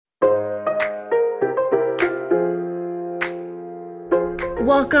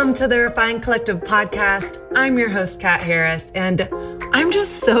Welcome to the Refined Collective podcast. I'm your host, Kat Harris, and I'm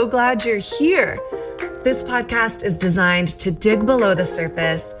just so glad you're here. This podcast is designed to dig below the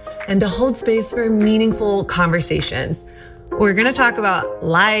surface and to hold space for meaningful conversations. We're going to talk about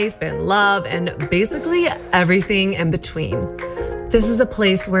life and love and basically everything in between. This is a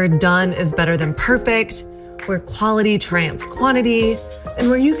place where done is better than perfect, where quality triumphs quantity,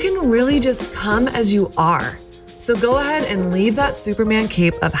 and where you can really just come as you are. So go ahead and leave that Superman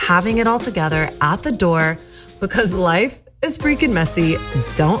cape of having it all together at the door, because life is freaking messy.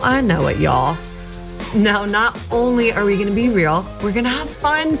 Don't I know it, y'all? Now, not only are we going to be real, we're going to have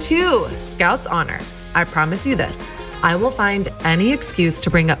fun too. Scout's honor. I promise you this. I will find any excuse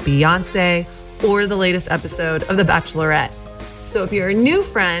to bring up Beyonce or the latest episode of The Bachelorette. So if you're a new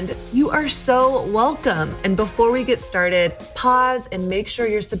friend, you are so welcome. And before we get started, pause and make sure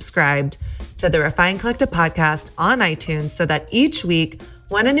you're subscribed to the Refined Collective podcast on iTunes so that each week,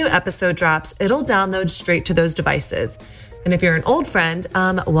 when a new episode drops, it'll download straight to those devices. And if you're an old friend,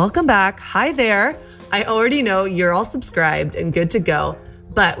 welcome back. Hi there. I already know you're all subscribed and good to go,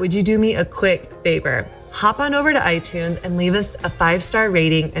 but would you do me a quick favor? Hop on over to iTunes and leave us a 5-star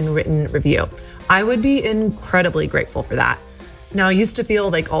rating and written review. I would be incredibly grateful for that. Now, I used to feel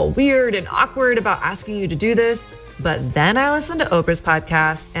like all weird and awkward about asking you to do this, but then I listened to Oprah's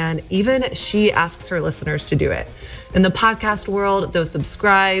podcast, and even she asks her listeners to do it. In the podcast world, those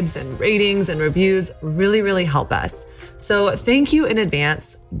subscribes and ratings and reviews really, really help us. So thank you in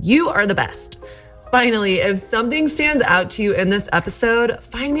advance. You are the best. Finally, if something stands out to you in this episode,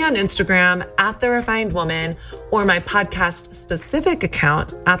 find me on Instagram at The Refined Woman or my podcast specific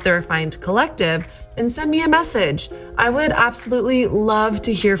account at The Refined Collective and send me a message. I would absolutely love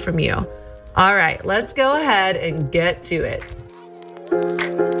to hear from you. All right, let's go ahead and get to it.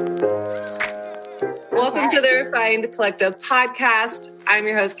 Welcome to the Refined Collective podcast. I'm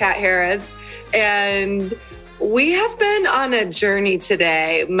your host, Kat Harris, and we have been on a journey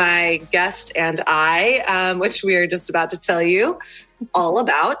today, my guest and I, which we are just about to tell you all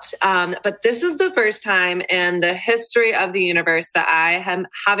about. But this is the first time in the history of the universe that I am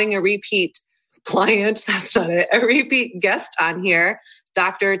having a repeat client, that's not it, a repeat guest on here.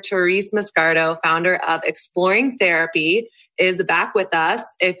 Dr. Therese Moscardo, founder of Exploring Therapy, is back with us.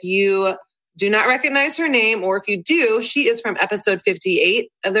 If you do not recognize her name, or if you do, she is from episode 58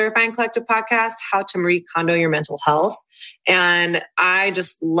 of the Refined Collective podcast, How to Marie Kondo Your Mental Health. And I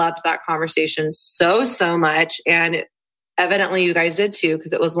just loved that conversation so much. And evidently you guys did too,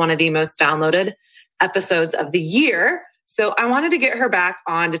 because it was one of the most downloaded episodes of the year. So I wanted to get her back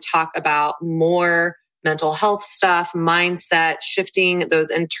on to talk about more mental health stuff, mindset, shifting those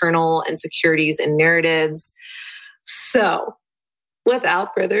internal insecurities and narratives. So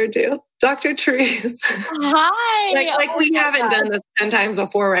without further ado, Dr. Therese. Hi. Like we haven't done this 10 times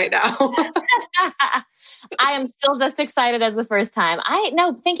before right now. I am still just excited as the first time.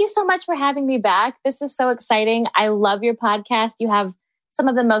 Thank you so much for having me back. This is so exciting. I love your podcast. You have some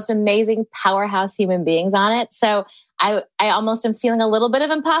of the most amazing powerhouse human beings on it. So I almost am feeling a little bit of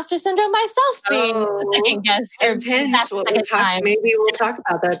imposter syndrome myself being the second guest. Maybe we'll talk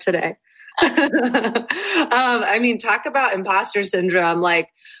about that today. Talk about imposter syndrome. Like,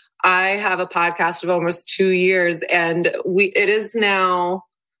 I have a podcast of almost 2 years, and we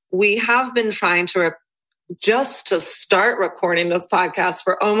have been trying to just to start recording this podcast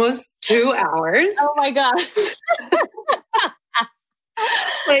for almost 2 hours. Oh my gosh.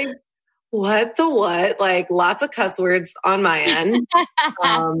 Like, what? Like, lots of cuss words on my end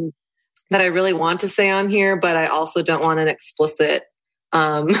that I really want to say on here, but I also don't want an explicit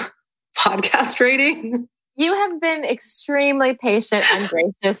podcast rating. You have been extremely patient and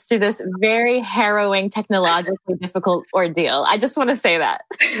gracious through this very harrowing, technologically difficult ordeal. I just want to say that.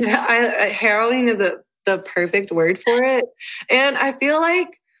 Harrowing is the perfect word for it. And I feel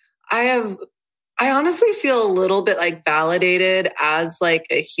like I honestly feel a little bit like validated as like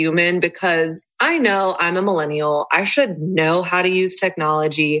a human, because I know I'm a millennial. I should know how to use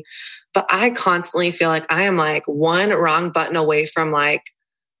technology, but I constantly feel like I am like one wrong button away from like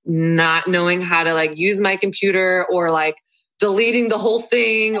not knowing how to like use my computer, or like deleting the whole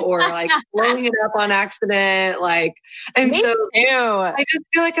thing, or like blowing it up on accident. Like, and Me so too. I just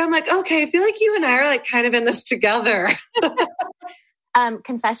feel like I'm like, okay, I feel like you and I are like kind of in this together.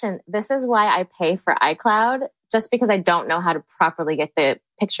 Confession, this is why I pay for iCloud, just because I don't know how to properly get the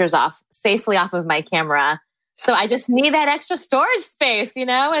pictures safely off of my camera. So I just need that extra storage space,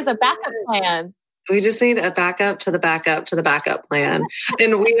 as a backup plan. We just need a backup to the backup to the backup plan.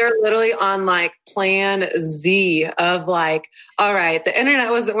 And we are literally on like plan Z of like, all right, the internet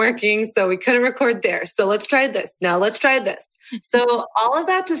wasn't working, so we couldn't record there. So let's try this. Now let's try this. So all of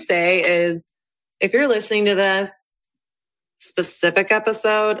that to say is, if you're listening to this specific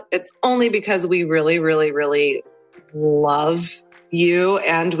episode, it's only because we really, really, really love you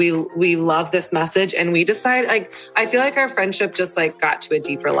and we love this message, and we decide, like, I feel like our friendship just like got to a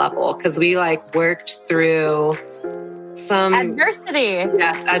deeper level because we like worked through some adversity.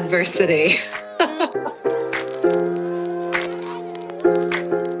 Yes, adversity.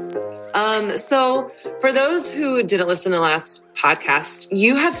 So for those who didn't listen to the last podcast,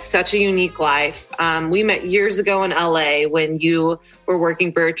 you have such a unique life. We met years ago in LA when you were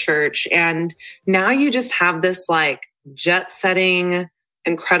working for a church, and now you just have this like jet-setting,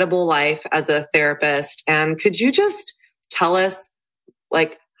 incredible life as a therapist. And could you just tell us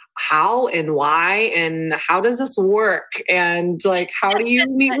like how and why and how does this work? And like, how do you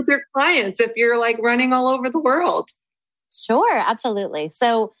meet with your clients if you're like running all over the world? Sure, absolutely.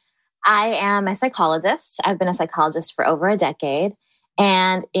 So I am a psychologist. I've been a psychologist for over a decade.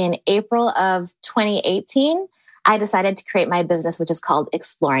 And in April of 2018, I decided to create my business, which is called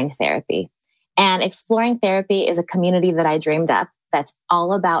Exploring Therapy. And Exploring Therapy is a community that I dreamed up that's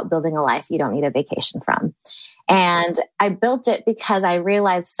all about building a life you don't need a vacation from. And I built it because I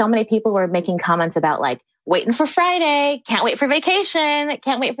realized so many people were making comments about like, waiting for Friday, can't wait for vacation,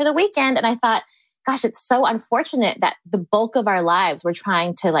 can't wait for the weekend. And I thought, gosh, it's so unfortunate that the bulk of our lives we're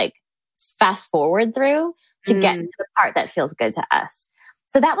trying to like fast forward through to get to the part that feels good to us.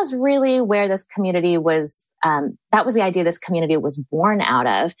 So that was really where this community was, that was the idea this community was born out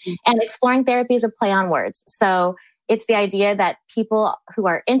of. And Exploring Therapy is a play on words. So it's the idea that people who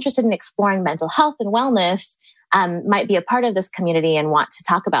are interested in exploring mental health and wellness might be a part of this community and want to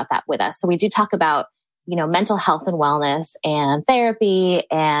talk about that with us. So we do talk about, you know, mental health and wellness and therapy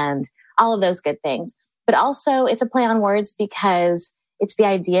and all of those good things. But also it's a play on words because it's the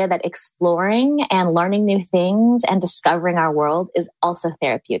idea that exploring and learning new things and discovering our world is also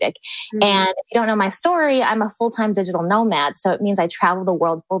therapeutic. And if you don't know my story, I'm a full-time digital nomad. So it means I travel the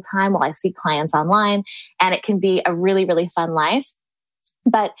world full-time while I see clients online, and it can be a really, really fun life.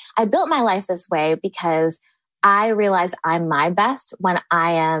 But I built my life this way because I realized I'm my best when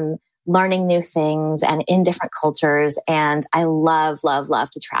I am learning new things and in different cultures. And I love, love,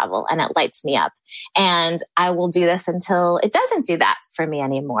 love to travel, and it lights me up. And I will do this until it doesn't do that for me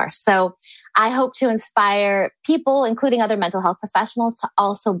anymore. So I hope to inspire people, including other mental health professionals, to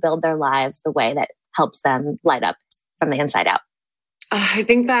also build their lives the way that helps them light up from the inside out. I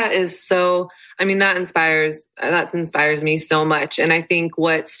think that is so, I mean, that inspires me so much. And I think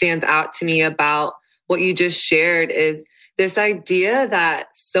what stands out to me about what you just shared is this idea that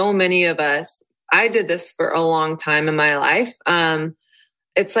so many of us, I did this for a long time in my life.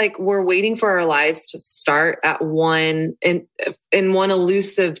 It's like we're waiting for our lives to start at one in one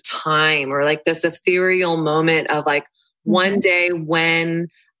elusive time, or like this ethereal moment of like one day when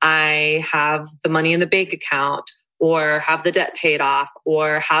I have the money in the bank account, or have the debt paid off,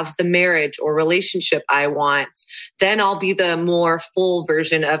 or have the marriage or relationship I want, then I'll be the more full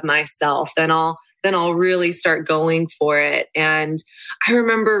version of myself. Then I'll really start going for it. And I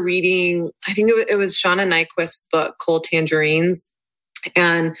remember reading, I think it was Shauna Nyquist's book, Cold Tangerines.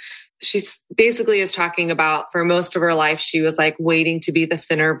 And she's basically is talking about, for most of her life, she was like waiting to be the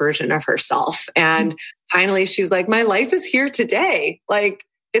thinner version of herself. And finally she's like, my life is here today. Like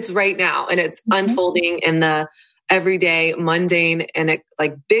it's right now. And it's unfolding in the everyday, mundane, and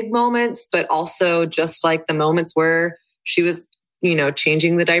like big moments, but also just like the moments where she was, you know,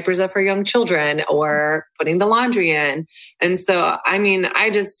 changing the diapers of her young children or putting the laundry in. And so, I mean, I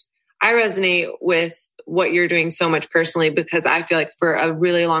resonate with what you're doing so much personally, because I feel like for a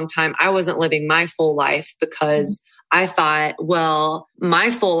really long time, I wasn't living my full life because I thought, well, my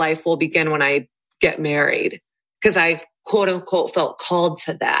full life will begin when I get married, because I quote unquote felt called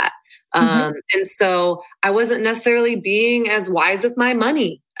to that. And so I wasn't necessarily being as wise with my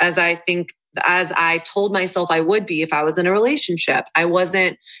money as I told myself I would be if I was in a relationship. I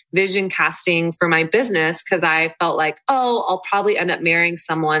wasn't vision casting for my business because I felt like, oh, I'll probably end up marrying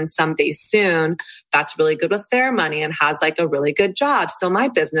someone someday soon that's really good with their money and has like a really good job. So my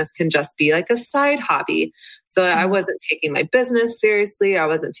business can just be like a side hobby. So I wasn't taking my business seriously. I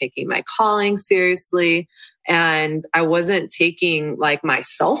wasn't taking my calling seriously. And I wasn't taking like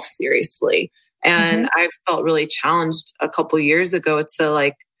myself seriously. And I felt really challenged a couple years ago to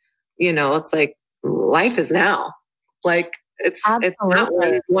like, you know, it's like life is now. Like it's not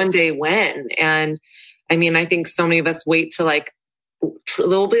one day when. And I mean, I think so many of us wait to like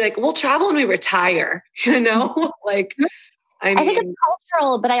they'll be like, we'll travel when we retire, like, I think it's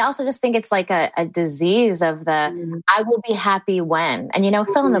cultural, but I also just think it's like a disease of I will be happy when, and,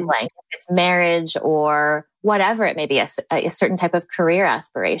 fill in the blank. If it's marriage or whatever it may be, a certain type of career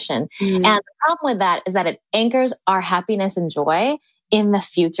aspiration. And the problem with that is that it anchors our happiness and joy in the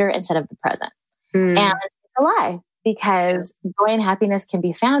future instead of the present. And it's a lie, because joy and happiness can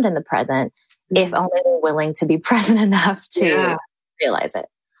be found in the present if only we're willing to be present enough to realize it.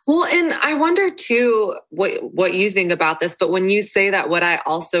 Well, and I wonder too what you think about this, but when you say that, what I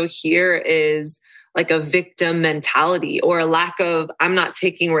also hear is like a victim mentality, or a lack of, I'm not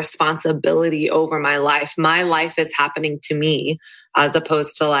taking responsibility over my life. My life is happening to me, as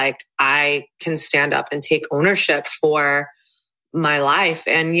opposed to like, I can stand up and take ownership for my life.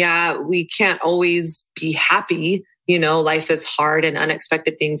 And we can't always be happy. Life is hard and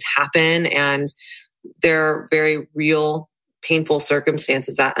unexpected things happen, and there are very real, painful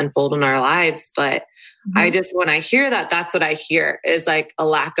circumstances that unfold in our lives. But when I hear that, that's what I hear, is like a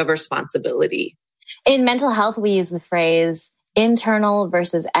lack of responsibility. In mental health, we use the phrase internal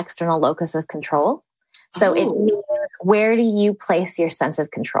versus external locus of control. So it means, where do you place your sense of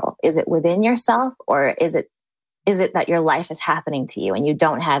control? Is it within yourself, or is it that your life is happening to you and you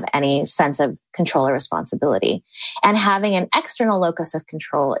don't have any sense of control or responsibility? And having an external locus of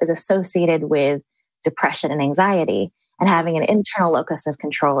control is associated with depression and anxiety. And having an internal locus of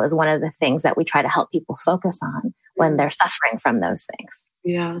control is one of the things that we try to help people focus on when they're suffering from those things.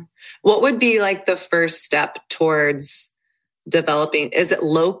 Yeah. What would be like the first step towards developing? Is it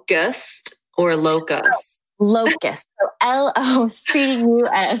locust or locus? Locust. So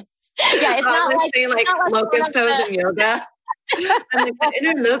LOCUS. Yeah, it's not like locust pose in yoga. I'm like the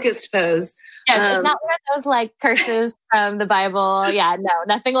inner locust pose. Yes, it's not one of those like curses from the Bible. Yeah, no,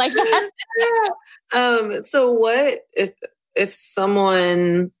 nothing like that. So what if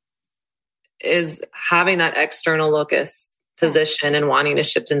someone is having that external locus position and wanting to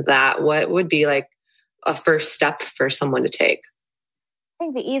shift into that? What would be like a first step for someone to take? I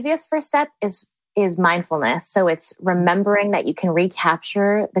think the easiest first step is mindfulness. So it's remembering that you can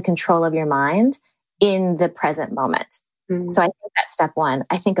recapture the control of your mind in the present moment. So I think that's step one.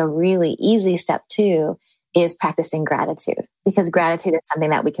 I think a really easy step two is practicing gratitude, because gratitude is something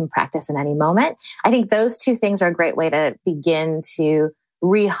that we can practice in any moment. I think those two things are a great way to begin to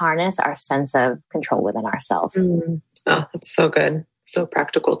reharness our sense of control within ourselves. Oh, that's so good. So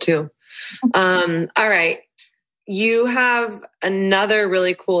practical too. All right. You have another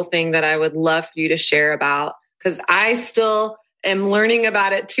really cool thing that I would love for you to share about, because I still am learning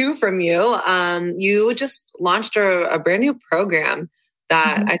about it too from you. You just launched a brand new program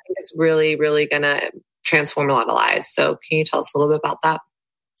that I think is really, really going to transform a lot of lives. So can you tell us a little bit about that?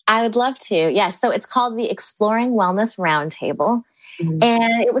 I would love to. Yeah. So it's called the Exploring Wellness Roundtable.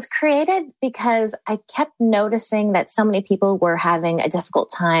 And it was created because I kept noticing that so many people were having a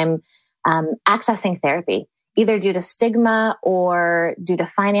difficult time accessing therapy, either due to stigma or due to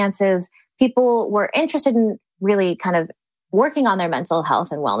finances. People were interested in really kind of working on their mental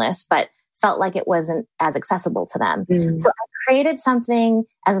health and wellness, but felt like it wasn't as accessible to them. So I created something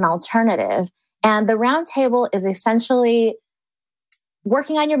as an alternative. And the roundtable is essentially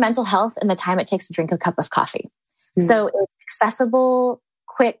working on your mental health in the time it takes to drink a cup of coffee. So it's accessible,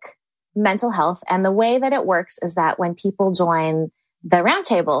 quick mental health. And the way that it works is that when people join the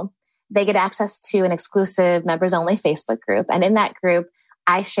roundtable, they get access to an exclusive members only Facebook group. And in that group,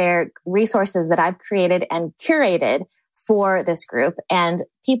 I share resources that I've created and curated for this group. And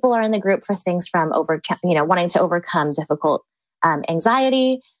people are in the group for things from wanting to overcome difficult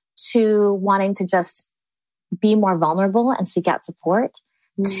anxiety, to wanting to just be more vulnerable and seek out support,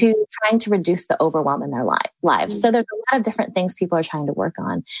 to trying to reduce the overwhelm in their lives. So there's a lot of different things people are trying to work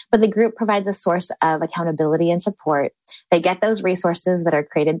on, but the group provides a source of accountability and support. They get those resources that are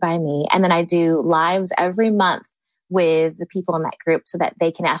created by me. And then I do lives every month with the people in that group so that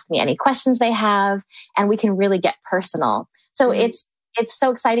they can ask me any questions they have, and we can really get personal. So it's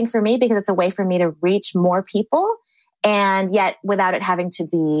so exciting for me, because it's a way for me to reach more people, and yet without it having to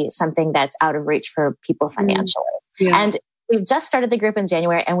be something that's out of reach for people financially. And we've just started the group in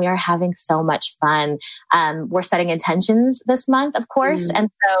January, and we are having so much fun. We're setting intentions this month, of course. And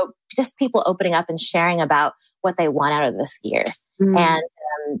so just people opening up and sharing about what they want out of this year. And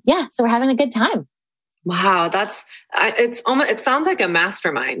so we're having a good time. Wow. It sounds like a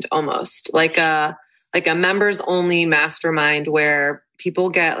mastermind, almost like a members only mastermind, where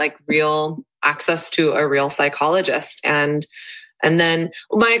people get like real access to a real psychologist. And then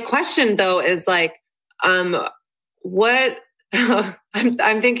my question though is like, what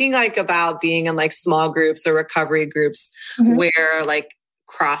I'm thinking like about being in like small groups or recovery groups where like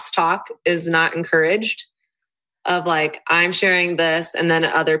crosstalk is not encouraged, of like, I'm sharing this and then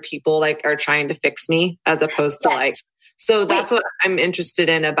other people like are trying to fix me, as opposed to like, so that's what I'm interested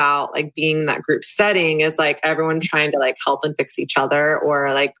in about like being in that group setting, is like everyone trying to like help and fix each other,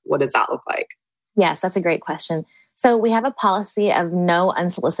 or like, what does that look like? Yes, that's a great question. So we have a policy of no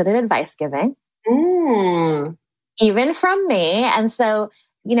unsolicited advice giving, even from me. And so,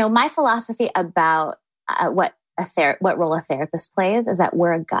 my philosophy about what role a therapist plays is that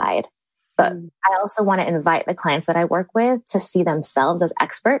we're a guide. But I also want to invite the clients that I work with to see themselves as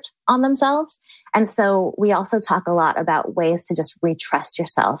expert on themselves. And so we also talk a lot about ways to just retrust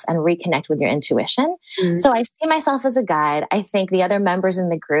yourself and reconnect with your intuition. So I see myself as a guide. I think the other members in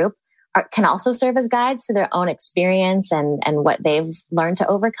the group can also serve as guides to their own experience and what they've learned to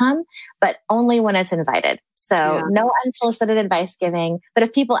overcome, but only when it's invited. So no unsolicited advice giving. But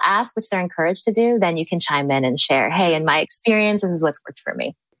if people ask, which they're encouraged to do, then you can chime in and share, hey, in my experience, this is what's worked for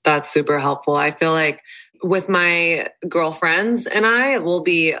me. That's super helpful. I feel like with my girlfriends and I will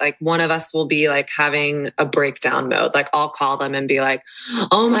be like, one of us will be like having a breakdown mode. Like I'll call them and be like,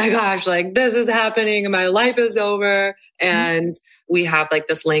 oh my gosh, like this is happening and my life is over. And we have like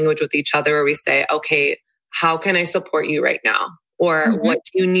this language with each other where we say, okay, how can I support you right now? Or what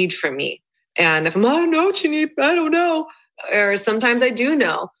do you need from me? And if I don't know what you need, I don't know. Or sometimes I do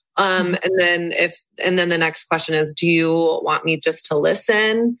know. And then the next question is, do you want me just to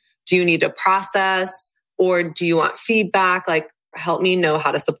listen? Do you need to process, or do you want feedback? Like, help me know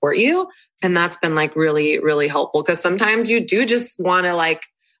how to support you. And that's been like really, really helpful. Cause sometimes you do just want to like,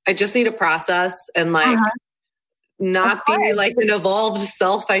 I just need to process and like, not be like an evolved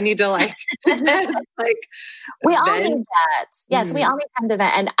self. I need to like, like we all need that. Yes, we all need time to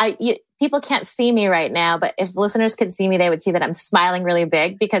vent. And people can't see me right now, but if listeners could see me, they would see that I'm smiling really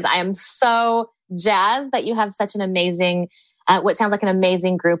big because I am so jazzed that you have such an amazing, what sounds like an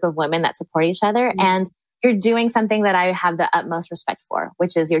amazing group of women that support each other. And you're doing something that I have the utmost respect for,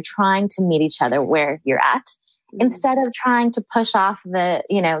 which is you're trying to meet each other where you're at instead of trying to push off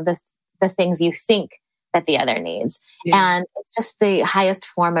the things you think that the other needs. And it's just the highest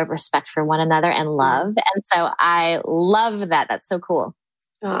form of respect for one another and love. And so I love that. That's so cool.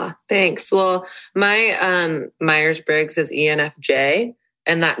 Oh, thanks. Well, my Myers-Briggs is ENFJ,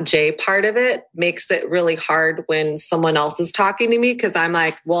 and that J part of it makes it really hard when someone else is talking to me, because I'm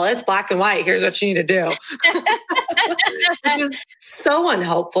like, well, it's black and white. Here's what you need to do. Which is so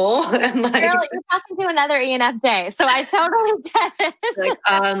unhelpful. And like, girl, you're talking to another ENFJ, so I totally get it. Like,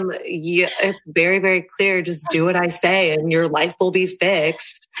 it's very, very clear. Just do what I say, and your life will be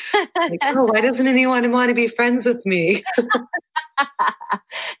fixed. Like, oh, why doesn't anyone want to be friends with me?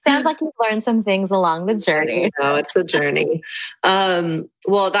 Sounds like you've learned some things along the journey. No, it's a journey.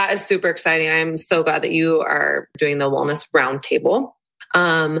 Well, that is super exciting. I'm so glad that you are doing the Wellness Roundtable.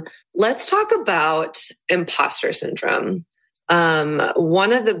 Let's talk about imposter syndrome.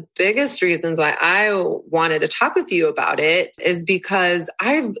 One of the biggest reasons why I wanted to talk with you about it is because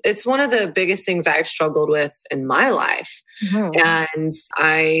it's one of the biggest things I've struggled with in my life. And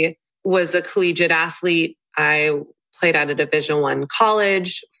I was a collegiate athlete. I played at a Division I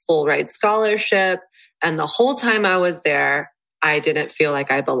college, full ride scholarship. And the whole time I was there, I didn't feel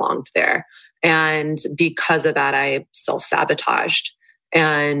like I belonged there. And because of that, I self-sabotaged.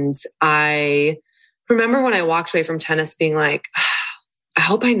 And I remember when I walked away from tennis being like, I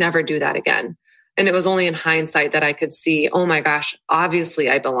hope I never do that again. And it was only in hindsight that I could see, oh my gosh, obviously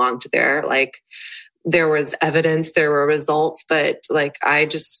I belonged there. Like there was evidence, there were results, but like I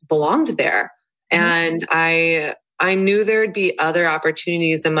just belonged there. And I knew there'd be other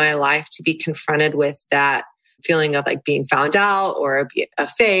opportunities in my life to be confronted with that feeling of like being found out or a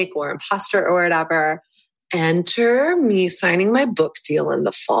fake or imposter or whatever. Enter me signing my book deal in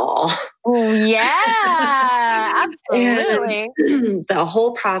the fall. Oh, yeah, absolutely. The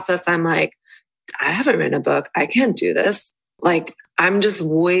whole process, I'm like, I haven't written a book. I can't do this. Like, I'm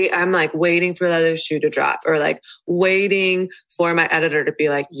like waiting for the other shoe to drop, or like waiting for my editor to be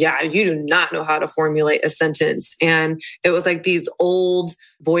like, yeah, you do not know how to formulate a sentence. And it was like these old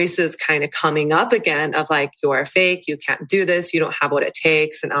voices kind of coming up again of like, you're fake, you can't do this, you don't have what it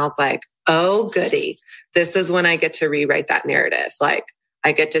takes. And I was like, oh, goody. This is when I get to rewrite that narrative. Like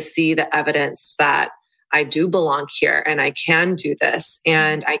I get to see the evidence that I do belong here and I can do this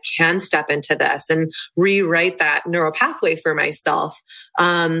and I can step into this and rewrite that neural pathway for myself.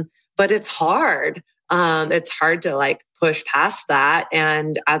 But it's hard. It's hard to like push past that.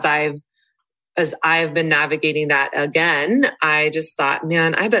 And as I've been navigating that again, I just thought,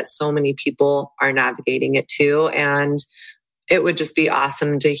 man, I bet so many people are navigating it too. And it would just be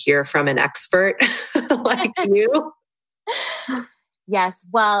awesome to hear from an expert like you. Yes.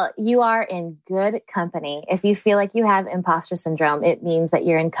 Well, you are in good company. If you feel like you have imposter syndrome, it means that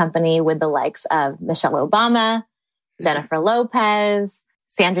you're in company with the likes of Michelle Obama, Jennifer Lopez,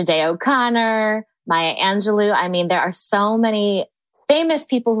 Sandra Day O'Connor, Maya Angelou. I mean, there are so many famous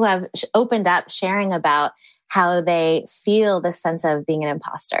people who have opened up sharing about how they feel this sense of being an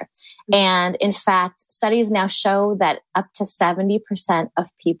imposter. And in fact, studies now show that up to 70%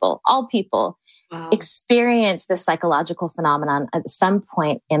 of people, all people, experience this psychological phenomenon at some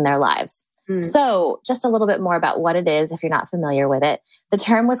point in their lives. So just a little bit more about what it is if you're not familiar with it. The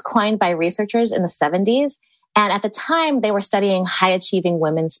term was coined by researchers in the 70s. And at the time, they were studying high achieving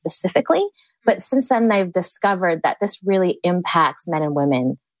women specifically. But since then, they've discovered that this really impacts men and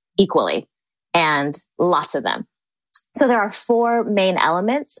women equally, and lots of them. So there are 4 main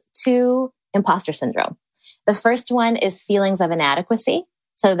elements to imposter syndrome. The first one is feelings of inadequacy.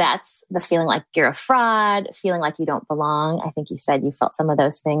 So that's the feeling like you're a fraud, feeling like you don't belong. I think you said you felt some of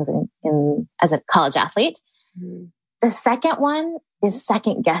those things in as a college athlete. The second one is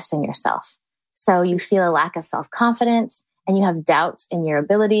second guessing yourself. So you feel a lack of self-confidence and you have doubts in your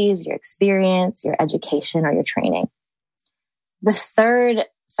abilities, your experience, your education, or your training. The third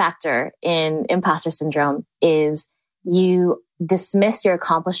factor in imposter syndrome is you dismiss your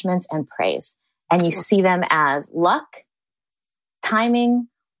accomplishments and praise, and you see them as luck, timing,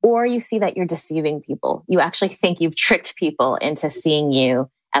 or you see that you're deceiving people. You actually think you've tricked people into seeing you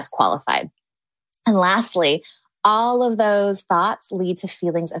as qualified. And lastly, all of those thoughts lead to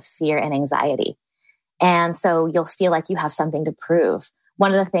feelings of fear and anxiety. And so you'll feel like you have something to prove.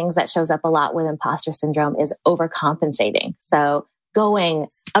 One of the things that shows up a lot with imposter syndrome is overcompensating. So going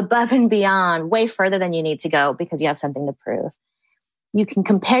above and beyond, way further than you need to go because you have something to prove. You can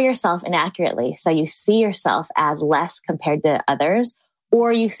compare yourself inaccurately. So you see yourself as less compared to others,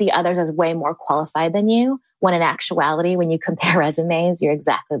 or you see others as way more qualified than you, when in actuality, when you compare resumes, you're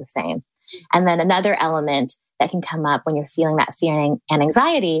exactly the same. And then another element that can come up when you're feeling that fear and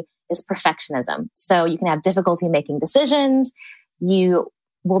anxiety is perfectionism. So you can have difficulty making decisions. You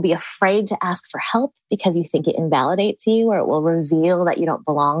will be afraid to ask for help because you think it invalidates you or it will reveal that you don't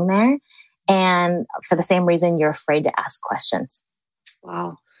belong there. And for the same reason, you're afraid to ask questions.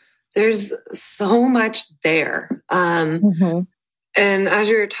 Wow. There's so much there. And as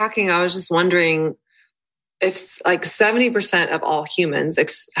you were talking, I was just wondering if like 70% of all humans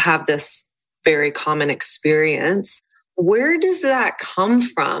have this very common experience. Where does that come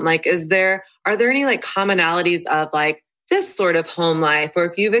from? Like, are there any like commonalities of like this sort of home life, or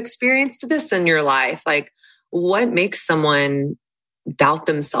if you've experienced this in your life, like what makes someone doubt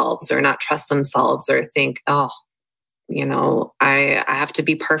themselves or not trust themselves or think, oh, I have to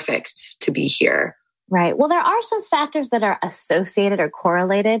be perfect to be here? Right. Well, there are some factors that are associated or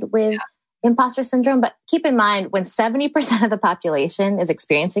correlated with imposter syndrome, but keep in mind when 70% of the population is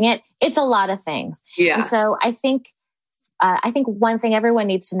experiencing it, it's a lot of things. Yeah. And so I think one thing everyone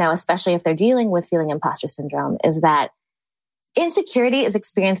needs to know, especially if they're dealing with feeling imposter syndrome, is that insecurity is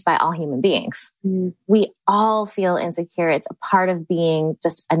experienced by all human beings. We all feel insecure. It's a part of being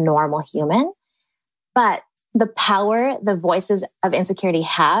just a normal human. But the power the voices of insecurity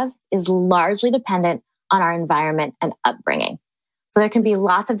have is largely dependent on our environment and upbringing. So there can be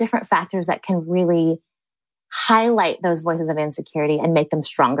lots of different factors that can really highlight those voices of insecurity and make them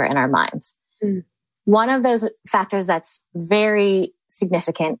stronger in our minds. One of those factors that's very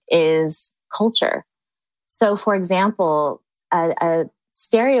significant is culture. So for example, a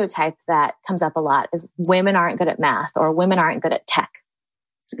stereotype that comes up a lot is women aren't good at math or women aren't good at tech.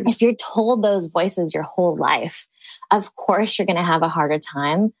 If you're told those voices your whole life, of course, you're going to have a harder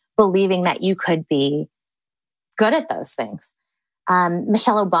time believing that you could be good at those things.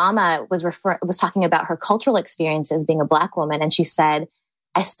 Michelle Obama was talking about her cultural experiences being a Black woman. And she said,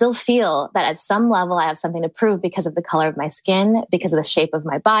 I still feel that at some level I have something to prove because of the color of my skin, because of the shape of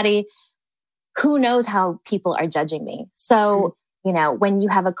my body. Who knows how people are judging me? So, when you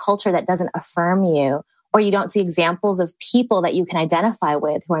have a culture that doesn't affirm you, or you don't see examples of people that you can identify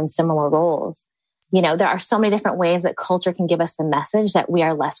with who are in similar roles, there are so many different ways that culture can give us the message that we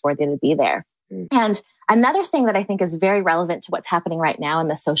are less worthy to be there. And another thing that I think is very relevant to what's happening right now in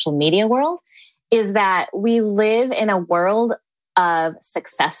the social media world is that we live in a world of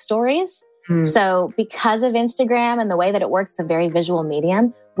success stories. So because of Instagram and the way that it works, it's a very visual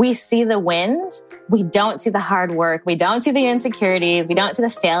medium. We see the wins. We don't see the hard work. We don't see the insecurities. We don't see the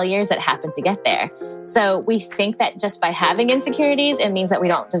failures that happen to get there. So we think that just by having insecurities, it means that we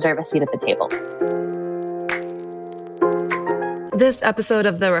don't deserve a seat at the table. This episode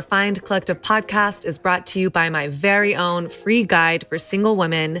of the Refined Collective podcast is brought to you by my very own free guide for single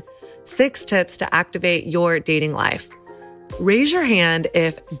women, 6 tips to activate your dating life. Raise your hand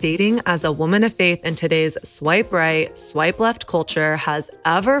if dating as a woman of faith in today's swipe right, swipe left culture has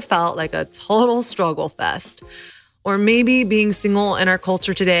ever felt like a total struggle fest. Or maybe being single in our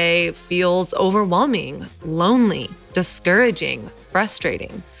culture today feels overwhelming, lonely, discouraging,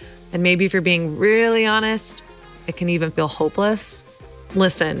 frustrating. And maybe if you're being really honest, it can even feel hopeless.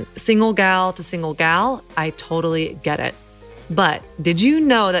 Listen, single gal to single gal, I totally get it. But did you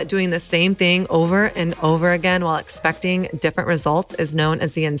know that doing the same thing over and over again while expecting different results is known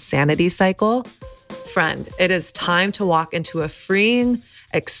as the insanity cycle? Friend, it is time to walk into a freeing,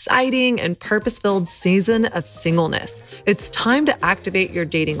 exciting, and purpose-filled season of singleness. It's time to activate your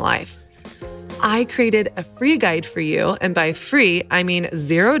dating life. I created a free guide for you, and by free, I mean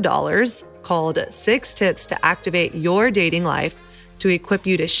 $0, called 6 Tips to Activate Your Dating Life to equip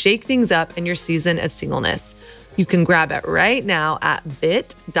you to shake things up in your season of singleness. You can grab it right now at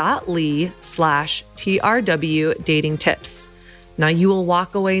bit.ly/TRW dating tips. Now you will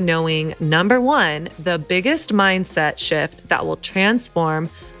walk away knowing, number 1, the biggest mindset shift that will transform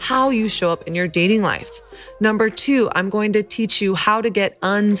how you show up in your dating life. Number 2, I'm going to teach you how to get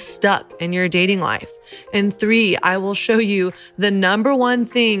unstuck in your dating life. And 3, I will show you the number 1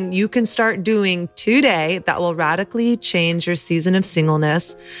 thing you can start doing today that will radically change your season of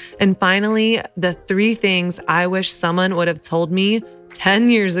singleness. And finally, the 3 things I wish someone would have told me 10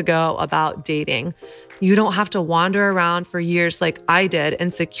 years ago about dating. You don't have to wander around for years like I did,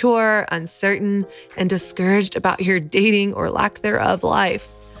 insecure, uncertain, and discouraged about your dating or lack thereof life.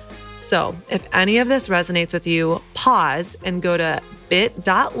 So if any of this resonates with you, pause and go to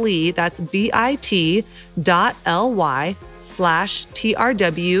bit.ly, that's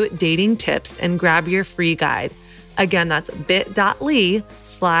bit.ly/TRW dating tips and grab your free guide. Again, that's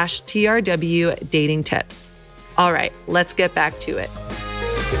bit.ly/TRW dating tips. All right, let's get back to it.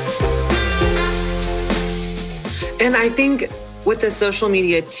 And I think with the social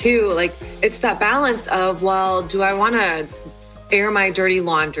media too, like it's that balance of, well, do I want to air my dirty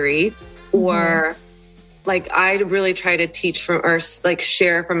laundry or like I really try to teach from or like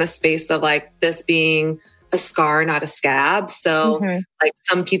share from a space of like this being a scar, not a scab. So like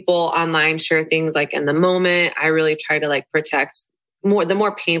some people online share things like in the moment. I really try to like protect the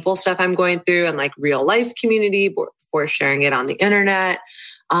more painful stuff I'm going through and like real life community before sharing it on the internet.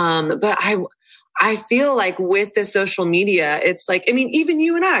 But I feel like with the social media, it's like, I mean, even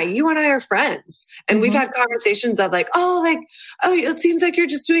you and I are friends and we've had conversations of like, oh, it seems like you're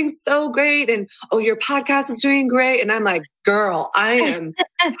just doing so great. And oh, your podcast is doing great. And I'm like, girl, I am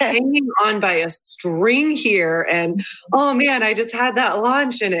hanging on by a string here. And oh man, I just had that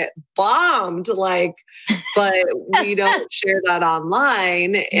launch and it bombed but we don't share that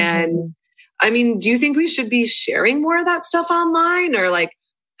online. And I mean, do you think we should be sharing more of that stuff online or like,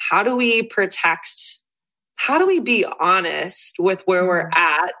 how do we be honest with where we're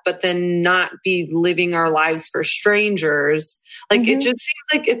at, but then not be living our lives for strangers? Like, it just seems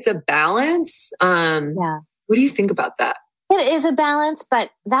like it's a balance. What do you think about that? It is a balance,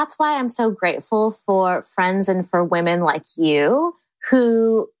 but that's why I'm so grateful for friends and for women like you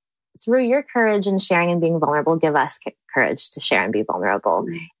who, through your courage in sharing and being vulnerable, give us courage to share and be vulnerable.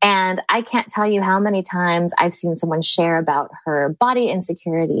 And I can't tell you how many times I've seen someone share about her body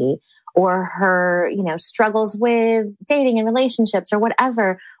insecurity or her, struggles with dating and relationships or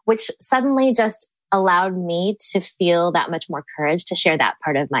whatever, which suddenly just allowed me to feel that much more courage to share that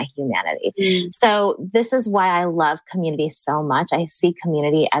part of my humanity. So this is why I love community so much. I see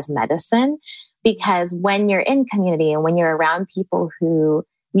community as medicine because when you're in community and when you're around people who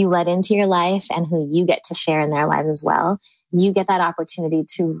you let into your life and who you get to share in their lives as well, you get that opportunity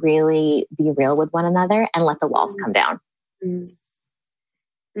to really be real with one another and let the walls come down.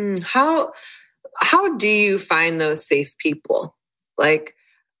 How do you find those safe people? Like,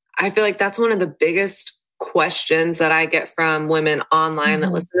 I feel like that's one of the biggest questions that I get from women online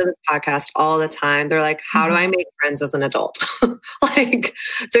that listen to this podcast all the time. They're like, how do I make friends as an adult?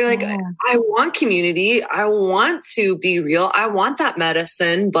 They're like, I want community. I want to be real. I want that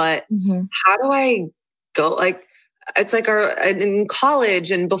medicine, but how do I go? Like, it's like in college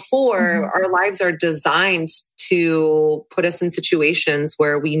and before our lives are designed to put us in situations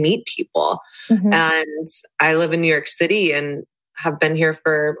where we meet people. And I live in New York City and have been here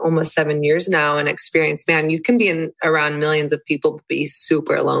for almost 7 years now and experienced, man, you can be around millions of people, but be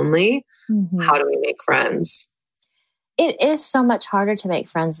super lonely. How do we make friends? It is so much harder to make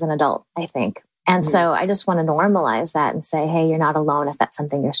friends as an adult, I think. And so I just want to normalize that and say, hey, you're not alone if that's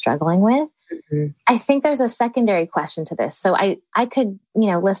something you're struggling with. I think there's a secondary question to this. So I could,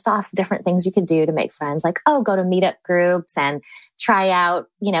 list off different things you could do to make friends, like, go to meetup groups and try out,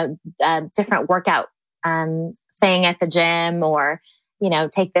 different workout thing at the gym, or,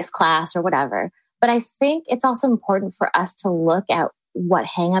 take this class or whatever. But I think it's also important for us to look at what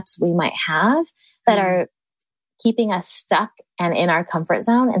hangups we might have that are keeping us stuck and in our comfort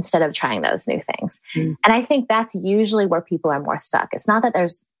zone instead of trying those new things. And I think that's usually where people are more stuck. It's not that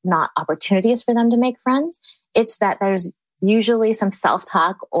there's not opportunities for them to make friends. It's that there's usually some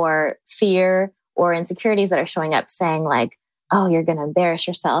self-talk or fear or insecurities that are showing up saying like, oh, you're going to embarrass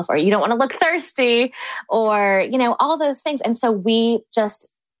yourself, or you don't want to look thirsty, or, all those things. And so we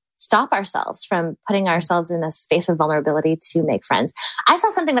just stop ourselves from putting ourselves in a space of vulnerability to make friends. I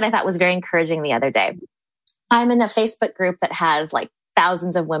saw something that I thought was very encouraging the other day. I'm in a Facebook group that has like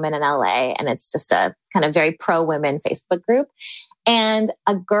thousands of women in LA, and it's just a kind of very pro-women Facebook group. And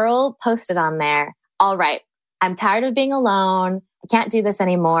a girl posted on there, all right, I'm tired of being alone. I can't do this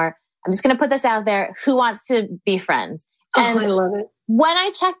anymore. I'm just going to put this out there. Who wants to be friends? And I love it. When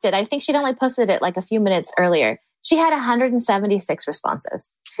I checked it, I think she'd only posted it like a few minutes earlier. She had 176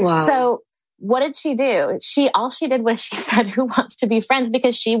 responses. Wow. So what did she do? All she did was she said, who wants to be friends?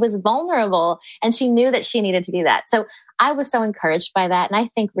 Because she was vulnerable and she knew that she needed to do that. So I was so encouraged by that. And I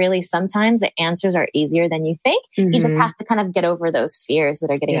think really sometimes the answers are easier than you think. You just have to kind of get over those fears that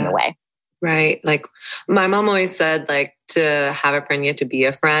are getting in the way. Right. Like my mom always said, like, to have a friend, you have to be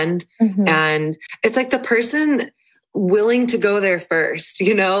a friend. And it's like the person willing to go there first,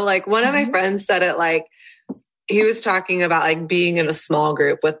 like one of my friends said it, like, he was talking about like being in a small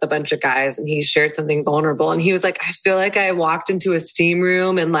group with a bunch of guys, and he shared something vulnerable. And he was like, I feel like I walked into a steam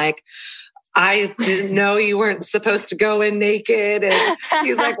room and like, I didn't know you weren't supposed to go in naked. And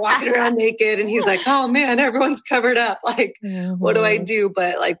he's like walking around naked, and he's like, oh man, everyone's covered up. Like, what do I do?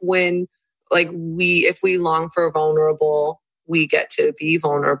 But like if we long for vulnerable, we get to be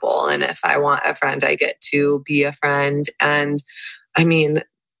vulnerable. And if I want a friend, I get to be a friend. And I mean,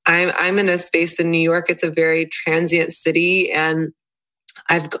 I'm in a space in New York. It's a very transient city, and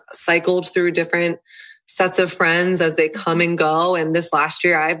I've cycled through different sets of friends as they come and go. And this last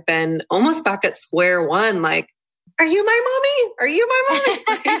year, I've been almost back at square one. Like, are you my mommy? Are you my mommy?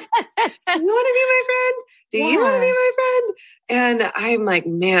 Like, do you want to be my friend? Do you want to be my friend? And I'm like,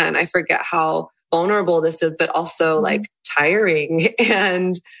 man, I forget how vulnerable this is, but also like tiring.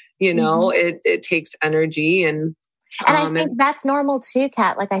 And, it takes energy. And I think that's normal too,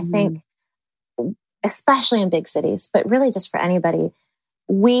 Kat. Like, I think, especially in big cities, but really just for anybody,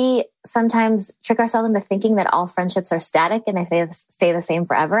 we sometimes trick ourselves into thinking that all friendships are static and they stay the same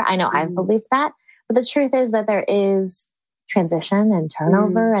forever. I know I've believed that, but the truth is that there is transition and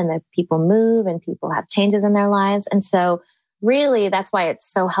turnover, and that people move and people have changes in their lives. And so really, that's why it's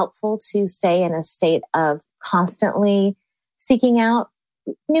so helpful to stay in a state of constantly seeking out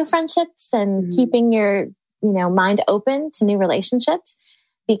new friendships and keeping your mind open to new relationships,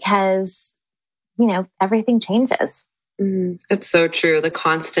 because, everything changes. It's so true. The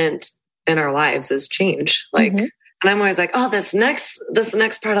constant in our lives is change. Like, and I'm always like, oh, this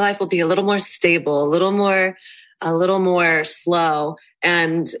next part of life will be a little more stable, a little more slow.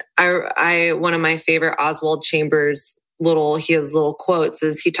 And I one of my favorite Oswald Chambers he has little quotes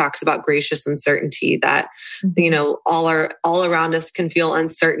is he talks about gracious uncertainty, that, all around us can feel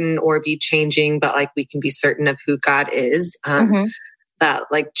uncertain or be changing, but like we can be certain of who God is, that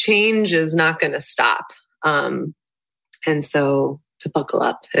like change is not going to stop. And so to buckle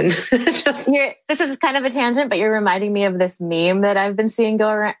up and just... This is kind of a tangent, but you're reminding me of this meme that I've been seeing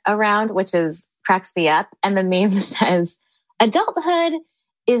go around, which cracks me up. And the meme says, adulthood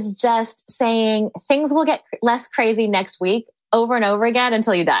is just saying things will get less crazy next week over and over again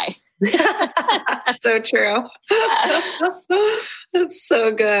until you die. So true. That's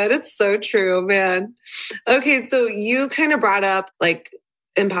so good. It's so true, man. Okay. So you kind of brought up like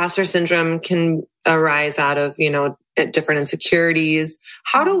imposter syndrome can arise out of, different insecurities.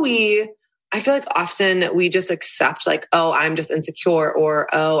 How do I feel like often we just accept like, oh, I'm just insecure, or,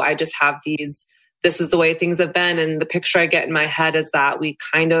 oh, I just have this is the way things have been. And the picture I get in my head is that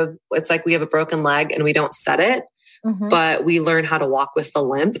it's like we have a broken leg and we don't set it, but we learn how to walk with the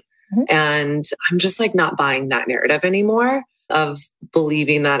limp. And I'm just like not buying that narrative anymore of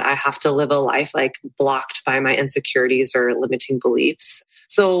believing that I have to live a life like blocked by my insecurities or limiting beliefs.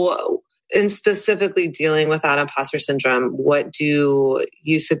 So in specifically dealing with that imposter syndrome, what do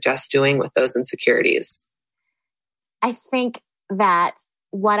you suggest doing with those insecurities? I think that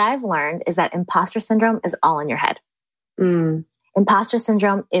what I've learned is that imposter syndrome is all in your head. Imposter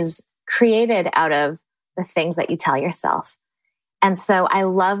syndrome is created out of the things that you tell yourself. And so I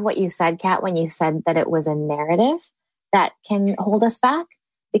love what you said, Kat, when you said that it was a narrative that can hold us back,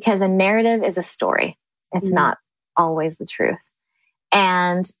 because a narrative is a story. It's not always the truth.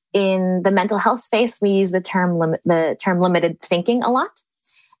 And in the mental health space, we use the term limited thinking a lot.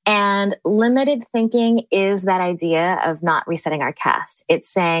 And limited thinking is that idea of not resetting our cast. It's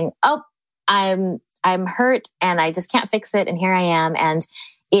saying, oh, I'm hurt and I just can't fix it. And here I am. And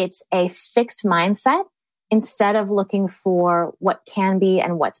it's a fixed mindset. Instead of looking for what can be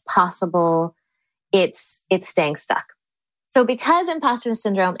and what's possible, it's staying stuck. So because imposter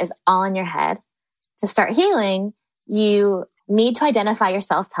syndrome is all in your head, to start healing, you need to identify your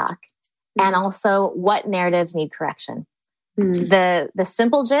self-talk and also what narratives need correction. The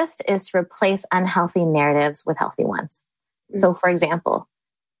simple gist is to replace unhealthy narratives with healthy ones. So for example,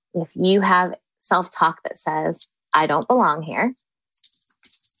 if you have self-talk that says, I don't belong here,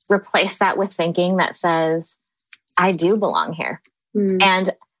 replace that with thinking that says, I do belong here. And,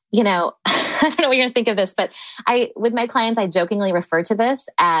 you know, I don't know what you're going to think of this, but with my clients, I jokingly refer to this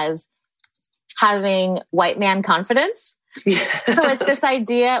as having white man confidence. So it's this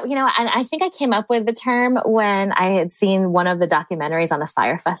idea, you know, and I think I came up with the term when I had seen one of the documentaries on the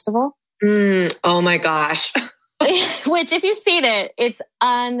Fire Festival. Oh my gosh. Which if you've seen it, it's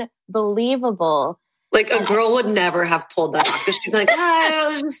unbelievable. Like a girl would never have pulled that off because she'd be like,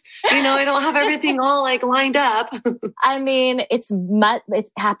 I don't have everything all like lined up. I mean, it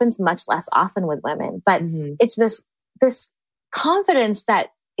happens much less often with women, but it's this confidence that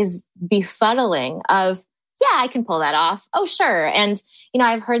is befuddling of, yeah, I can pull that off. Oh, sure. And, you know,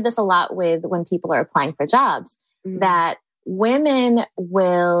 I've heard this a lot when people are applying for jobs, that women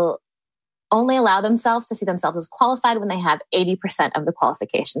will only allow themselves to see themselves as qualified when they have 80% of the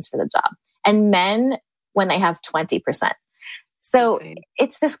qualifications for the job, and men when they have 20%. So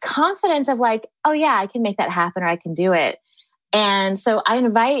it's this confidence of like, oh yeah, I can make that happen, or I can do it. And so I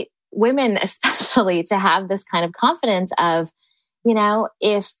invite women especially to have this kind of confidence of, you know,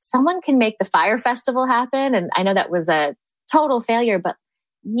 if someone can make the Fire Festival happen, and I know that was a total failure, but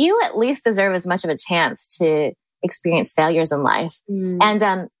you at least deserve as much of a chance to experience failures in life. And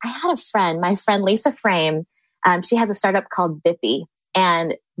I had a friend, my friend Lisa Frame, she has a startup called Bippy.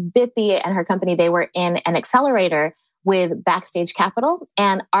 And Bippy and her company, they were in an accelerator with Backstage Capital.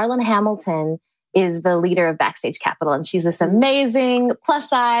 And Arlen Hamilton is the leader of Backstage Capital. And she's this amazing plus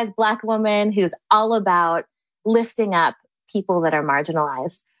size Black woman who's all about lifting up people that are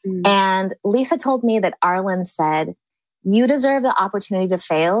marginalized. And Lisa told me that Arlen said, you deserve the opportunity to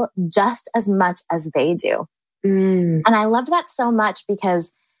fail just as much as they do. And I loved that so much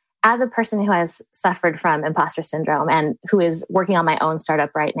because as a person who has suffered from imposter syndrome and who is working on my own startup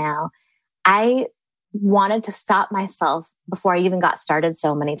right now, I wanted to stop myself before I even got started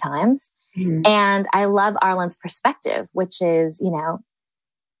so many times. And I love Arlen's perspective, which is, you know,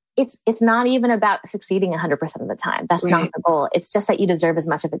 it's not even about succeeding 100% of the time. That's not the goal. It's just that you deserve as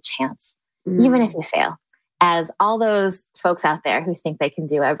much of a chance, even if you fail, as all those folks out there who think they can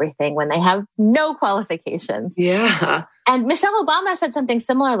do everything when they have no qualifications. Yeah. And Michelle Obama said something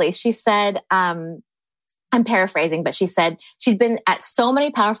similarly. She said, I'm paraphrasing, but she said she'd been at so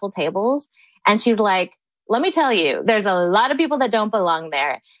many powerful tables and she's like, let me tell you, there's a lot of people that don't belong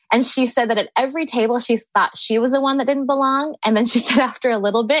there. And she said that at every table, she thought she was the one that didn't belong. And then she said after a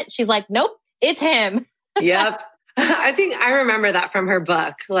little bit, she's like, nope, it's him. Yep. I think I remember that from her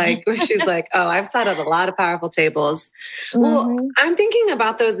book. Like where she's like, oh, I've sat at a lot of powerful tables. Well, I'm thinking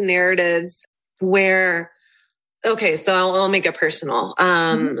about those narratives where, okay, so I'll make it personal.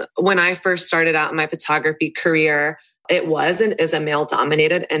 When I first started out in my photography career, it is a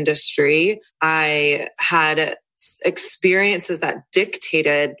male-dominated industry. I had experiences that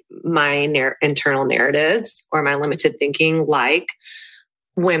dictated my internal narratives or my limited thinking, like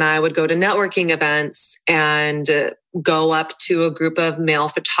when I would go to networking events and go up to a group of male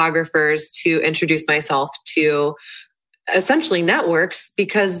photographers to introduce myself to essentially networks,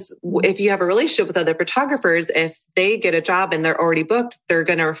 because if you have a relationship with other photographers, if they get a job and they're already booked, they're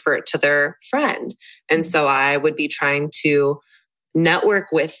going to refer it to their friend. And so I would be trying to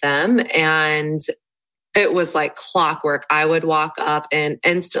network with them, and it was like clockwork. I would walk up and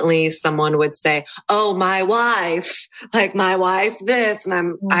instantly someone would say, oh, my wife, like my wife, this.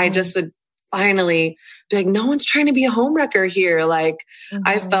 And I just would finally be like, no one's trying to be a homewrecker here. Like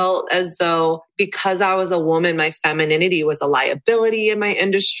I felt as though because I was a woman, my femininity was a liability in my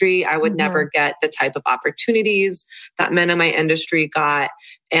industry. I would never get the type of opportunities that men in my industry got.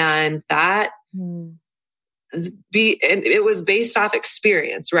 And that it was based off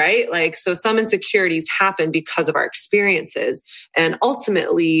experience, right? Like, so some insecurities happen because of our experiences. And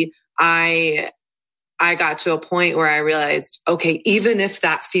ultimately I I got to a point where I realized, okay, even if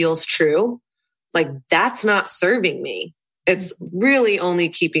that feels true, like that's not serving me. It's really only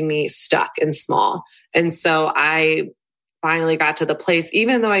keeping me stuck and small. And so I finally got to the place,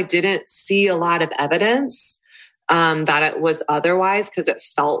 even though I didn't see a lot of evidence that it was otherwise, because it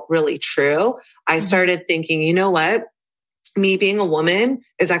felt really true, I started thinking, you know what? Me being a woman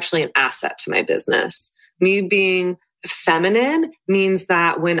is actually an asset to my business. Me being feminine means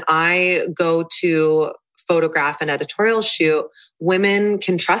that when I go to photograph an editorial shoot, women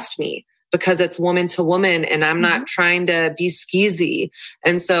can trust me because it's woman to woman and I'm not trying to be skeezy.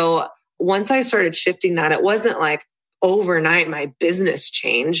 And so once I started shifting that, it wasn't like overnight my business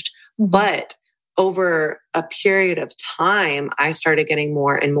changed, but over a period of time, I started getting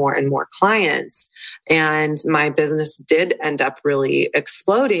more and more and more clients, and my business did end up really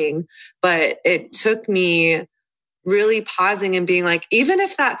exploding. But it took me really pausing and being like, even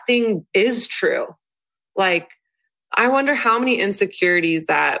if that thing is true, like, I wonder how many insecurities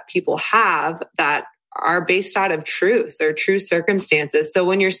that people have that are based out of truth or true circumstances. So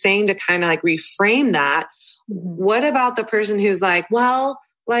when you're saying to kind of like reframe that, what about the person who's like, well,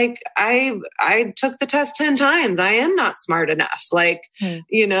 like I took the test 10 times. I am not smart enough. Like,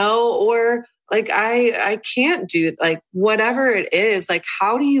 you know, or like, I can't do like whatever it is. Like,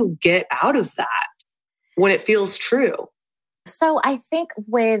 how do you get out of that when it feels true? So I think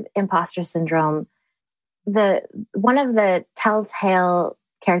with imposter syndrome, one of the telltale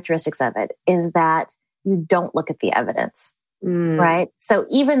characteristics of it is that you don't look at the evidence, right? So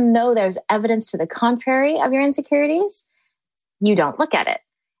even though there's evidence to the contrary of your insecurities, you don't look at it.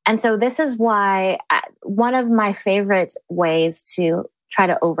 And so this is why one of my favorite ways to try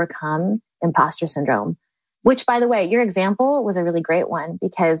to overcome imposter syndrome, which, by the way, your example was a really great one,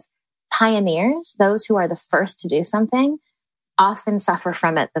 because pioneers, those who are the first to do something, often suffer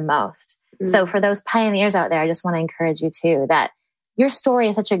from it the most. So for those pioneers out there, I just want to encourage you too, that your story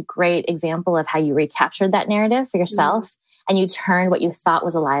is such a great example of how you recaptured that narrative for yourself and you turned what you thought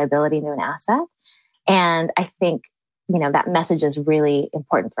was a liability into an asset. And I think, you know, that message is really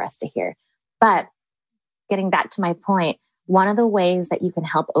important for us to hear. But getting back to my point, one of the ways that you can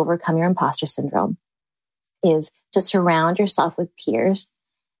help overcome your imposter syndrome is to surround yourself with peers,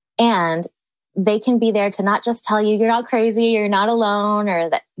 and they can be there to not just tell you you're not crazy, you're not alone, or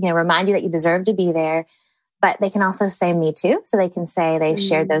that, you know, remind you that you deserve to be there, but they can also say me too. So they can say they've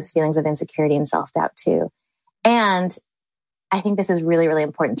shared those feelings of insecurity and self-doubt too. And I think this is really, really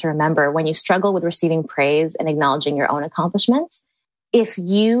important to remember when you struggle with receiving praise and acknowledging your own accomplishments. If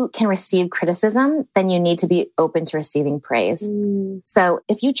you can receive criticism, then you need to be open to receiving praise. So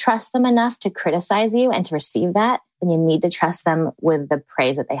if you trust them enough to criticize you and to receive that, then you need to trust them with the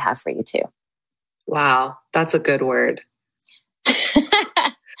praise that they have for you too. Wow, that's a good word.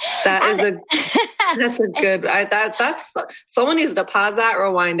 That's a good. That's someone needs to pause that,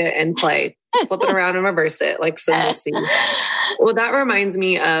 rewind it, and play. Flip it around and reverse it, like Cindy C. Well, that reminds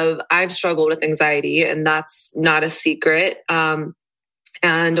me of I've struggled with anxiety, and that's not a secret.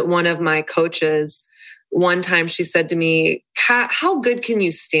 And one of my coaches, one time she said to me, "Kat, how good can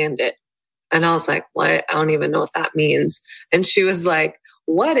you stand it?" And I was like, "What? I don't even know what that means." And she was like,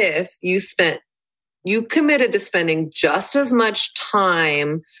 "What if you committed to spending just as much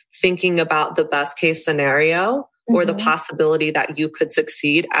time thinking about the best case scenario or the possibility that you could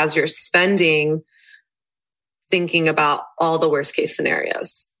succeed as you're spending thinking about all the worst case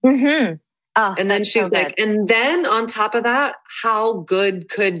scenarios." Oh, and then she's like, and then on top of that, how good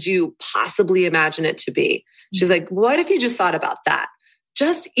could you possibly imagine it to be? She's like, what if you just thought about that?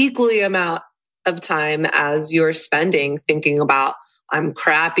 Just equally amount of time as you're spending thinking about, I'm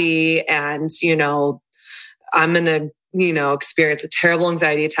crappy and, you know, I'm going to, you know, experience a terrible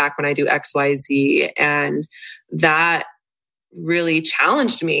anxiety attack when I do X, Y, Z. And that really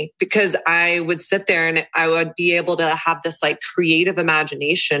challenged me because I would sit there and I would be able to have this like creative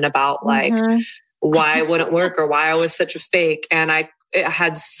imagination about like why it wouldn't work or why I was such a fake. And I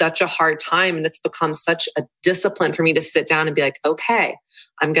had such a hard time, and it's become such a discipline for me to sit down and be like, okay,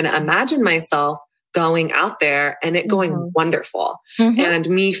 I'm going to imagine myself going out there and it going wonderful and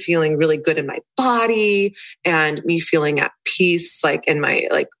me feeling really good in my body and me feeling at peace, like in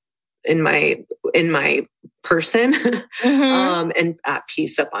my person and at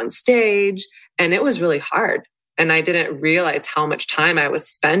peace up on stage. And it was really hard. And I didn't realize how much time I was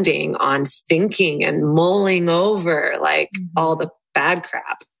spending on thinking and mulling over like all the bad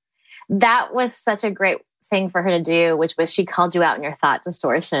crap. That was such a great thing for her to do, which was she called you out in your thought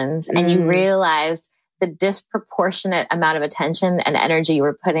distortions and you realized the disproportionate amount of attention and energy you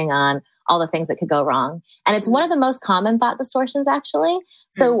were putting on all the things that could go wrong. And it's one of the most common thought distortions, actually.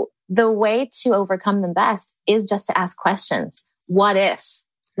 So the way to overcome them best is just to ask questions. What if,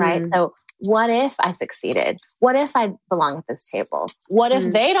 right? So what if I succeeded? What if I belong at this table? What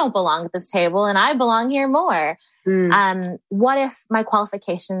if they don't belong at this table and I belong here more? What if my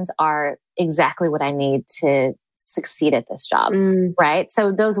qualifications are exactly what I need to succeed at this job, right? So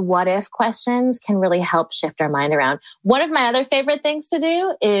those what if questions can really help shift our mind around. One of my other favorite things to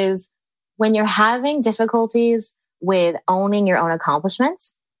do is when you're having difficulties with owning your own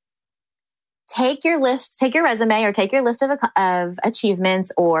accomplishments, take your resume or take your list of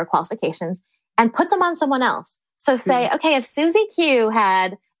achievements or qualifications and put them on someone else. So say, okay, if Susie Q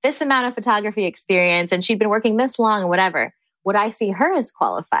had this amount of photography experience and she'd been working this long or whatever, would I see her as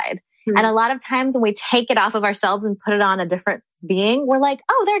qualified? And a lot of times when we take it off of ourselves and put it on a different being, we're like,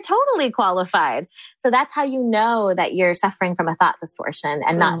 oh, they're totally qualified. So that's how you know that you're suffering from a thought distortion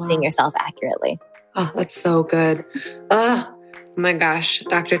and not seeing yourself accurately. Oh, that's so good. Oh my gosh,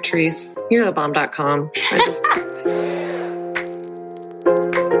 Dr. Therese, you're the bomb.com.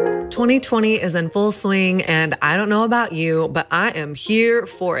 2020 is in full swing, and I don't know about you, but I am here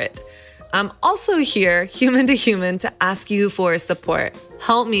for it. I'm also here, human to human, to ask you for support.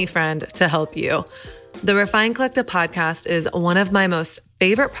 Help me, friend, to help you. The Refine Collective podcast is one of my most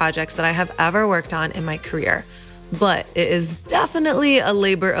favorite projects that I have ever worked on in my career, but it is definitely a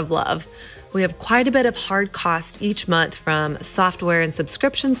labor of love. We have quite a bit of hard cost each month, from software and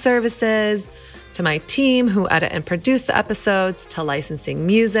subscription services, to my team who edit and produce the episodes, to licensing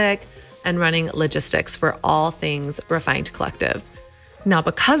music and running logistics for all things Refined Collective. Now,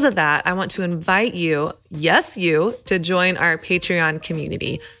 because of that, I want to invite you, yes, you, to join our Patreon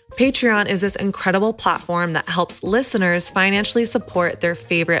community. Patreon is this incredible platform that helps listeners financially support their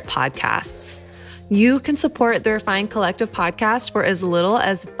favorite podcasts. You can support the Refine Collective podcast for as little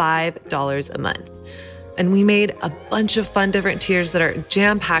as $5 a month. And we made a bunch of fun different tiers that are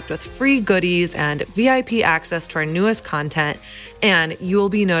jam-packed with free goodies and VIP access to our newest content. And you will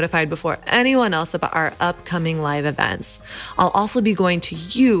be notified before anyone else about our upcoming live events. I'll also be going to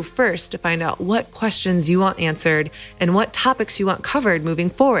you first to find out what questions you want answered and what topics you want covered moving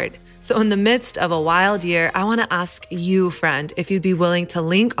forward. So in the midst of a wild year, I want to ask you, friend, if you'd be willing to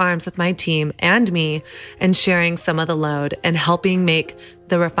link arms with my team and me in sharing some of the load and helping make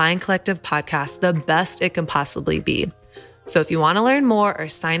the Refine Collective podcast the best it can possibly be. So if you want to learn more or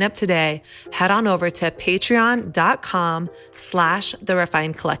sign up today, head on over to patreon.com/The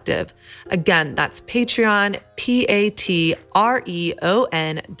Refine Collective. Again, that's Patreon,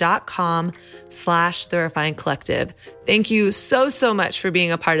 patreon.com/The Refine Collective. Thank you so much for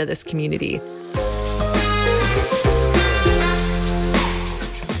being a part of this community.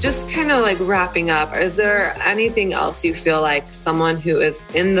 Just kind of like wrapping up, is there anything else you feel like someone who is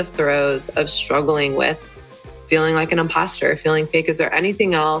in the throes of struggling with feeling like an imposter, feeling fake, is there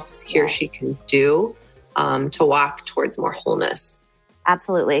anything else he or she can do to walk towards more wholeness?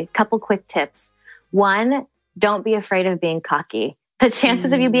 Absolutely. Couple quick tips. One, don't be afraid of being cocky. The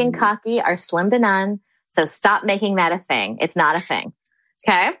chances of you being cocky are slim to none. So stop making that a thing. It's not a thing.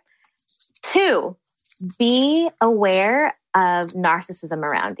 Okay. 2, be aware of narcissism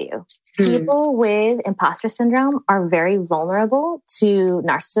around you. People with imposter syndrome are very vulnerable to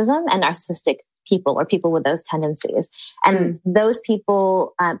narcissism and narcissistic people, or people with those tendencies. And those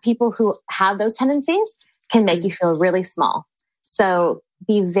people, people who have those tendencies can make you feel really small. So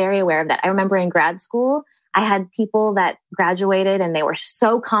be very aware of that. I remember in grad school, I had people that graduated and they were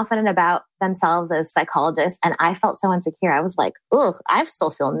so confident about themselves as psychologists. And I felt so insecure. I was like, ugh, I still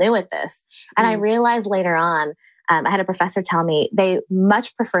feel new at this. And I realized later on, I had a professor tell me they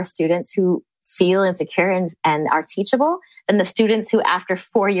much prefer students who feel insecure and are teachable than the students who after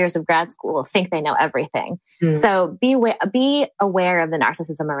 4 years of grad school think they know everything. So be aware of the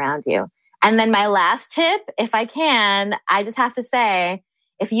narcissism around you. And then my last tip, if I can, I just have to say,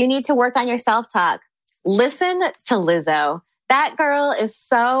 if you need to work on your self-talk, listen to Lizzo. That girl is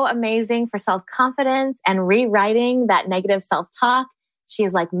so amazing for self-confidence and rewriting that negative self-talk.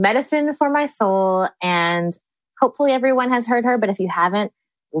 She's like medicine for my soul. And hopefully everyone has heard her, but if you haven't,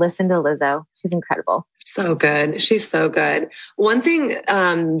 listen to Lizzo. She's incredible. So good. She's so good. One thing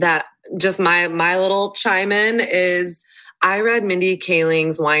that just my little chime in is I read Mindy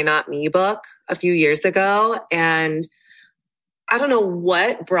Kaling's Why Not Me book a few years ago, and I don't know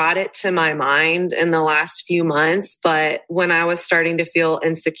what brought it to my mind in the last few months, but when I was starting to feel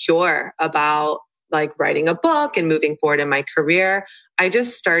insecure about like writing a book and moving forward in my career, I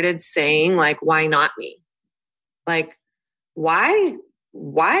just started saying like, why not me? Like, why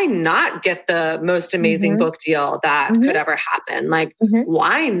why not get the most amazing book deal that could ever happen? Like,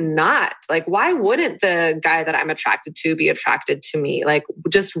 why not? Like, why wouldn't the guy that I'm attracted to be attracted to me? Like,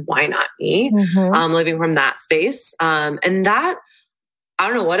 just why not me? Living from that space. And that, I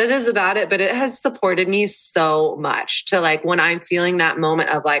don't know what it is about it, but it has supported me so much to like, when I'm feeling that moment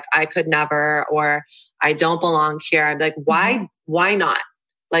of like, I could never, or I don't belong here. I'm like, why not?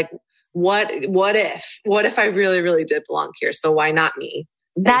 Like, what if I really, really did belong here? So why not me?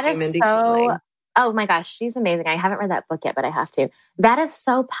 That is so, oh my gosh, she's amazing. I haven't read that book yet, but I have to. That is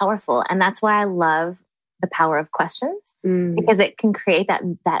so powerful. And that's why I love the power of questions, because it can create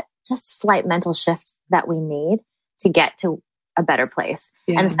that just slight mental shift that we need to get to a better place.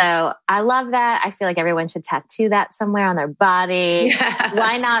 Yeah. And so I love that. I feel like everyone should tattoo that somewhere on their body. Yes.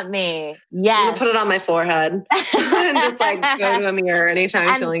 Why not me? Yes. Put it on my forehead and just like go to a mirror anytime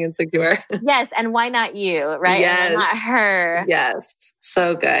I'm feeling insecure. Yes. And why not you? Right. Yes. And not her. Yes.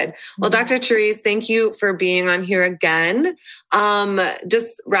 So good. Well, Dr. Therese, thank you for being on here again.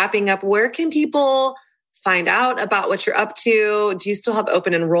 Just wrapping up, where can people find out about what you're up to? Do you still have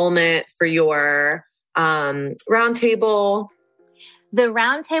open enrollment for your roundtable? The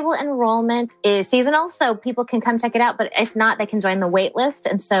roundtable enrollment is seasonal, so people can come check it out. But if not, they can join the wait list.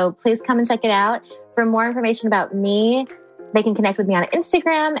 And so please come and check it out. For more information about me, they can connect with me on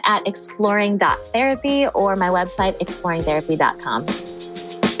Instagram at exploring.therapy or my website, exploringtherapy.com.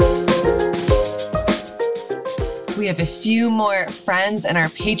 We have a few more friends in our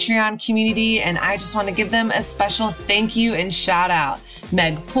Patreon community, and I just want to give them a special thank you and shout out.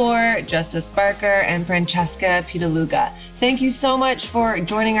 Meg Poor, Justice Barker, and Francesca Pitaluga. Thank you so much for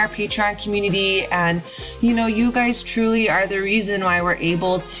joining our Patreon community. And, you guys truly are the reason why we're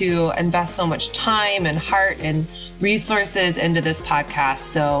able to invest so much time and heart and resources into this podcast.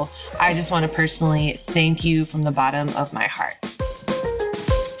 So I just want to personally thank you from the bottom of my heart.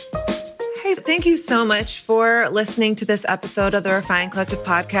 Hey, thank you so much for listening to this episode of the Refined Collective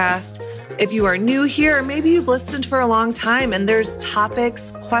podcast. If you are new here, or maybe you've listened for a long time and there's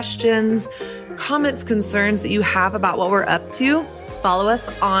topics, questions, comments, concerns that you have about what we're up to, follow us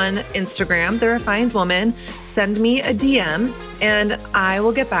on Instagram, The Refined Woman. Send me a DM and I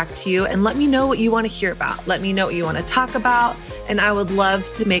will get back to you and let me know what you want to hear about. Let me know what you want to talk about, and I would love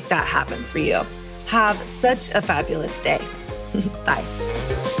to make that happen for you. Have such a fabulous day.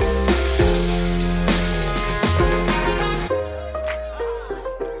 Bye.